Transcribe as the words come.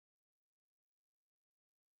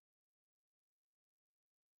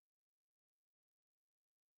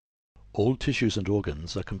All tissues and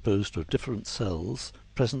organs are composed of different cells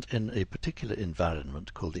present in a particular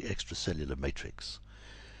environment called the extracellular matrix.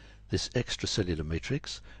 This extracellular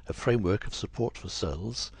matrix, a framework of support for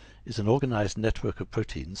cells, is an organized network of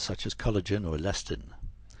proteins such as collagen or elastin.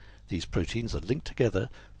 These proteins are linked together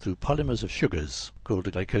through polymers of sugars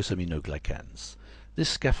called glycosaminoglycans. This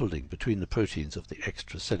scaffolding between the proteins of the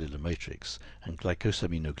extracellular matrix and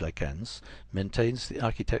glycosaminoglycans maintains the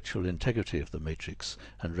architectural integrity of the matrix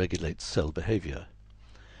and regulates cell behavior.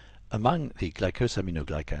 Among the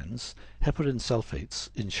glycosaminoglycans, heparin sulfates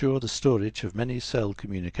ensure the storage of many cell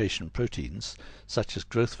communication proteins such as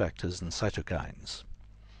growth factors and cytokines.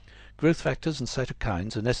 Growth factors and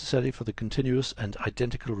cytokines are necessary for the continuous and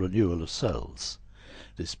identical renewal of cells.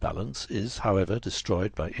 This balance is, however,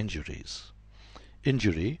 destroyed by injuries.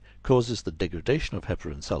 Injury causes the degradation of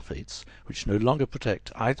heparin sulfates, which no longer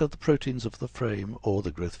protect either the proteins of the frame or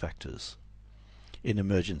the growth factors. In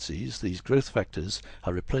emergencies, these growth factors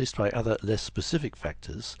are replaced by other less specific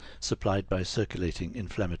factors supplied by circulating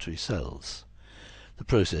inflammatory cells. The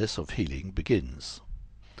process of healing begins.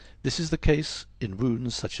 This is the case in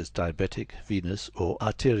wounds such as diabetic, venous, or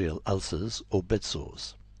arterial ulcers or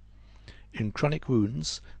bedsores. In chronic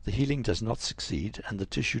wounds, the healing does not succeed and the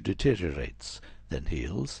tissue deteriorates, then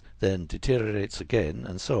heals, then deteriorates again,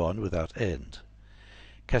 and so on without end.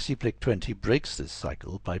 CACIPLIQ20 breaks this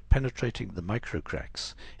cycle by penetrating the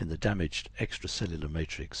microcracks in the damaged extracellular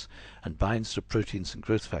matrix and binds to proteins and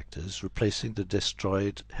growth factors, replacing the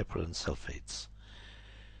destroyed heparin sulfates.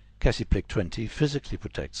 CACIPLIQ20 physically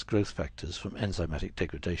protects growth factors from enzymatic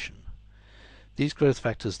degradation. These growth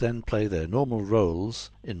factors then play their normal roles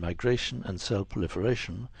in migration and cell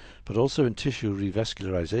proliferation, but also in tissue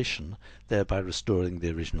revascularization, thereby restoring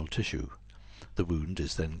the original tissue. The wound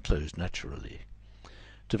is then closed naturally.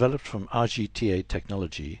 Developed from RGTA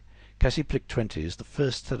technology, CACIPLIQ20 is the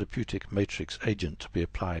first therapeutic matrix agent to be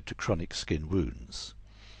applied to chronic skin wounds.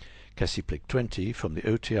 CACIPLIQ20 from the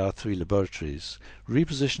OTR3 laboratories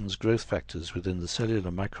repositions growth factors within the cellular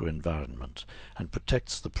microenvironment and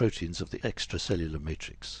protects the proteins of the extracellular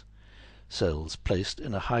matrix. Cells placed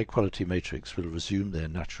in a high-quality matrix will resume their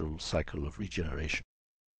natural cycle of regeneration.